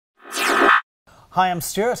Hi, I'm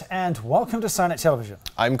Stuart, and welcome to SIRENNET Television.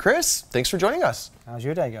 I'm Chris. Thanks for joining us. How's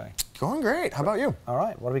your day going? Going great. How about you? All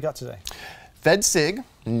right, what do we got today? FedSig,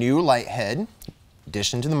 new light head,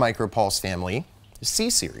 addition to the MicroPulse family,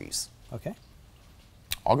 C-Series. Okay.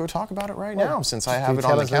 I'll go talk about it right now since I have it on the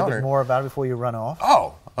Tell us a little counter. bit more about it before you run off.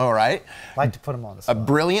 Oh, all right. Like to put them on the A spot.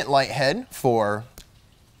 brilliant light head for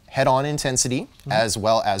head-on intensity, as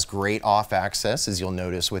well as great off access, as you'll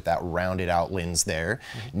notice with that rounded out lens there.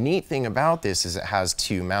 Neat thing about this is it has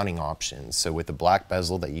two mounting options. So with the black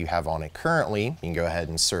bezel that you have on it currently, you can go ahead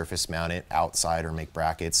and surface mount it outside or make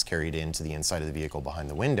brackets carried into the inside of the vehicle behind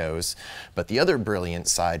the windows. But the other brilliant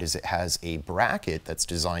side is it has a bracket that's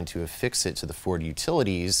designed to affix it to the Ford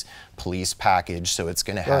Utilities police package, so it's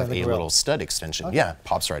going to have a little stud extension. Okay. Yeah,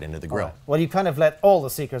 pops right into the grill. Right. Well, you kind of let all the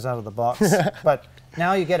secrets out of the box, but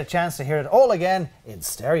now you get a chance to hear it all again in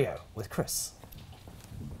stereo with Chris.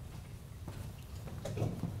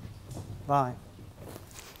 Bye.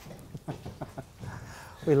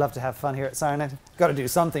 We love to have fun here at SIRENNET. Got to do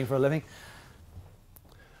something for a living.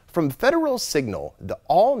 From Federal Signal, the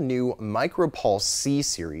all-new MicroPulse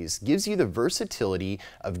C-Series gives you the versatility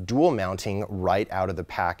of dual mounting right out of the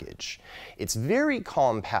package. It's very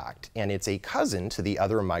compact, and it's a cousin to the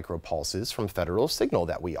other MicroPulses from Federal Signal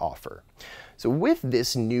that we offer. So with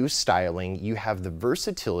this new styling, you have the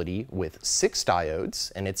versatility with 6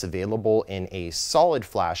 diodes, and it's available in a solid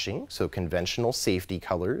flashing, so conventional safety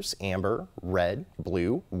colors, amber, red,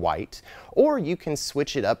 blue, white, or you can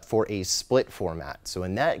switch it up for a split format. So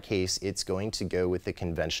in that case, it's going to go with the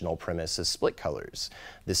conventional premise of split colors.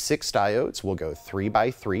 The 6 diodes will go 3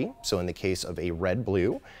 by 3, so in the case of a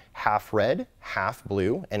red-blue, half red, half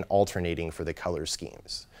blue, and alternating for the color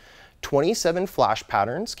schemes. 27 flash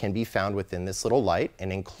patterns can be found within this little light,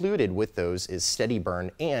 and included with those is steady burn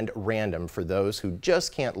and random for those who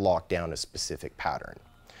just can't lock down a specific pattern.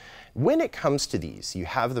 When it comes to these, you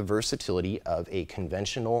have the versatility of a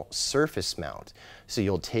conventional surface mount. So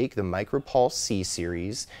you'll take the MicroPulse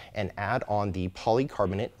C-Series and add on the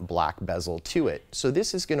polycarbonate black bezel to it. So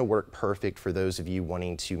this is going to work perfect for those of you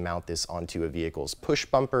wanting to mount this onto a vehicle's push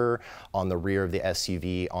bumper, on the rear of the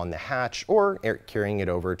SUV, on the hatch, or carrying it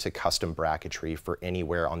over to custom bracketry for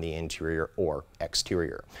anywhere on the interior or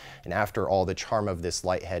exterior. And after all, the charm of this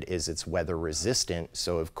light head is it's weather resistant,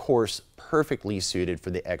 so of course perfectly suited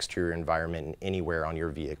for the exterior environment and anywhere on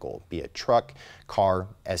your vehicle, be it truck, car,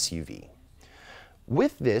 SUV.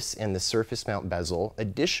 With this and the surface mount bezel,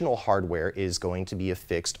 additional hardware is going to be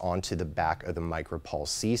affixed onto the back of the MicroPulse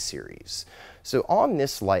C-Series. So on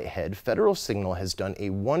this light head, Federal Signal has done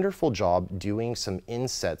a wonderful job doing some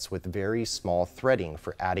insets with very small threading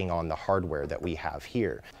for adding on the hardware that we have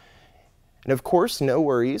here. And of course, no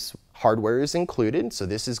worries, hardware is included, so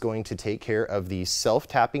this is going to take care of the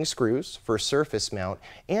self-tapping screws for surface mount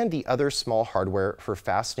and the other small hardware for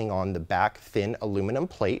fastening on the back thin aluminum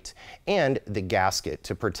plate and the gasket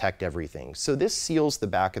to protect everything. So this seals the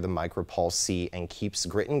back of the MicroPulse C and keeps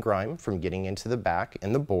grit and grime from getting into the back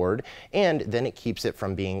and the board, and then it keeps it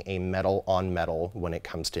from being a metal on metal when it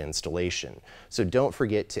comes to installation. So don't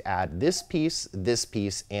forget to add this piece,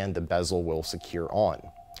 and the bezel will secure on.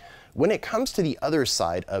 When it comes to the other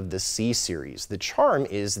side of the C-Series, the charm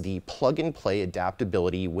is the plug-and-play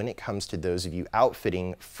adaptability when it comes to those of you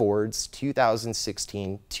outfitting Ford's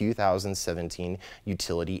 2016-2017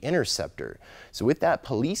 Utility Interceptor. So with that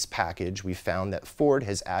police package, we found that Ford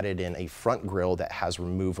has added in a front grille that has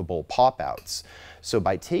removable pop-outs. So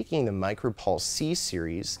by taking the MicroPulse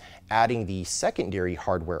C-Series, adding the secondary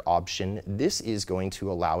hardware option, this is going to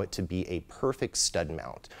allow it to be a perfect stud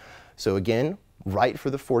mount. So again, right for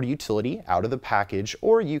the Ford Utility out of the package,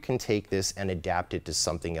 or you can take this and adapt it to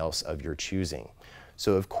something else of your choosing.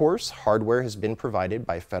 So of course, hardware has been provided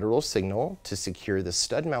by Federal Signal to secure the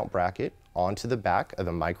stud mount bracket onto the back of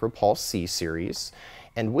the MicroPulse C-Series,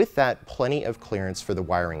 and with that, plenty of clearance for the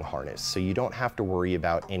wiring harness, so you don't have to worry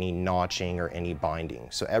about any notching or any binding,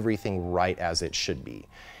 so everything right as it should be.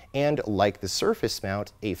 And like the surface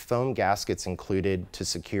mount, a foam gasket's included to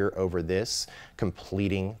secure over this,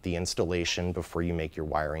 completing the installation before you make your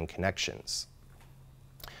wiring connections.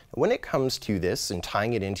 When it comes to this and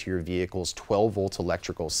tying it into your vehicle's 12-volt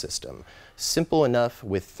electrical system, simple enough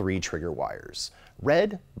with 3 trigger wires,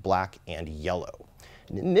 red, black, and yellow.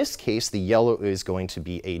 In this case, the yellow is going to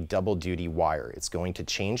be a double duty wire. It's going to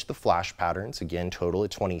change the flash patterns, again, total of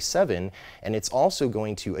 27, and it's also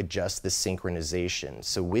going to adjust the synchronization.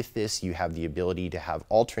 So with this, you have the ability to have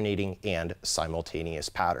alternating and simultaneous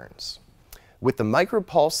patterns. With the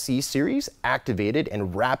MicroPulse C-Series activated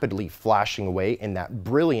and rapidly flashing away in that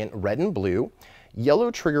brilliant red and blue,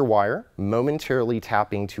 yellow trigger wire momentarily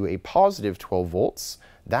tapping to a positive 12 volts,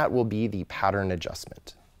 that will be the pattern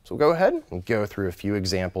adjustment. So we'll go ahead and go through a few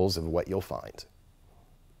examples of what you'll find.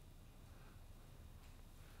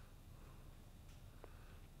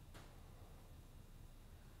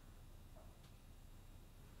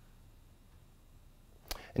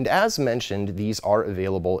 And as mentioned, these are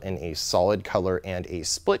available in a solid color and a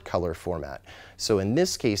split color format. So in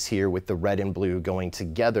this case here, with the red and blue going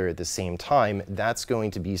together at the same time, that's going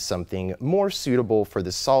to be something more suitable for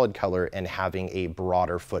the solid color and having a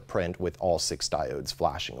broader footprint with all 6 diodes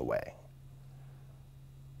flashing away.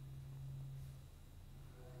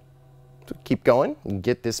 So keep going and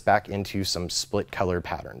get this back into some split color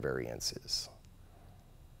pattern variances.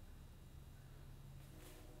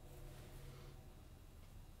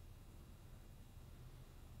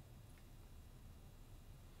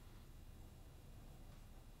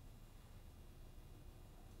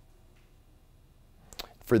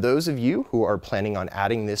 For those of you who are planning on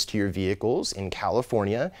adding this to your vehicles in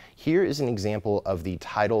California, here is an example of the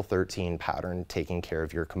Title 13 pattern taking care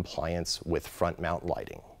of your compliance with front mount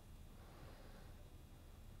lighting.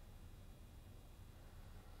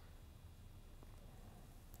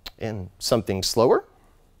 And something slower,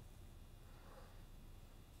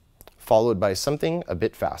 followed by something a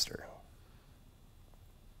bit faster.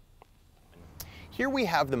 Here we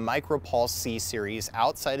have the MicroPulse C-Series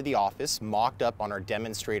outside of the office, mocked up on our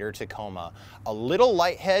demonstrator Tacoma. A little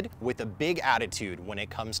light head with a big attitude when it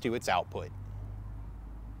comes to its output.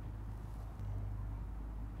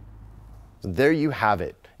 There you have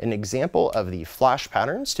it, an example of the flash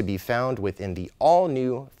patterns to be found within the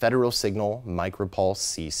all-new Federal Signal MicroPulse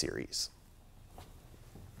C-Series.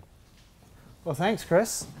 Well, thanks,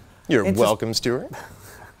 Chris. You're welcome, Stuart.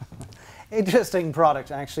 Interesting product,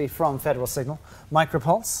 actually, from Federal Signal.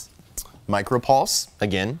 MicroPulse. MicroPulse,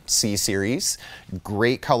 again, C-Series.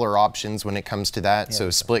 Great color options when it comes to that. Yeah, so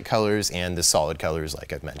split colors and the solid colors,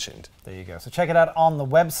 like I've mentioned. There you go. So check it out on the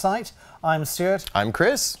website. I'm Stuart. I'm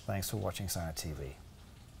Chris. Thanks for watching SIRENNET TV.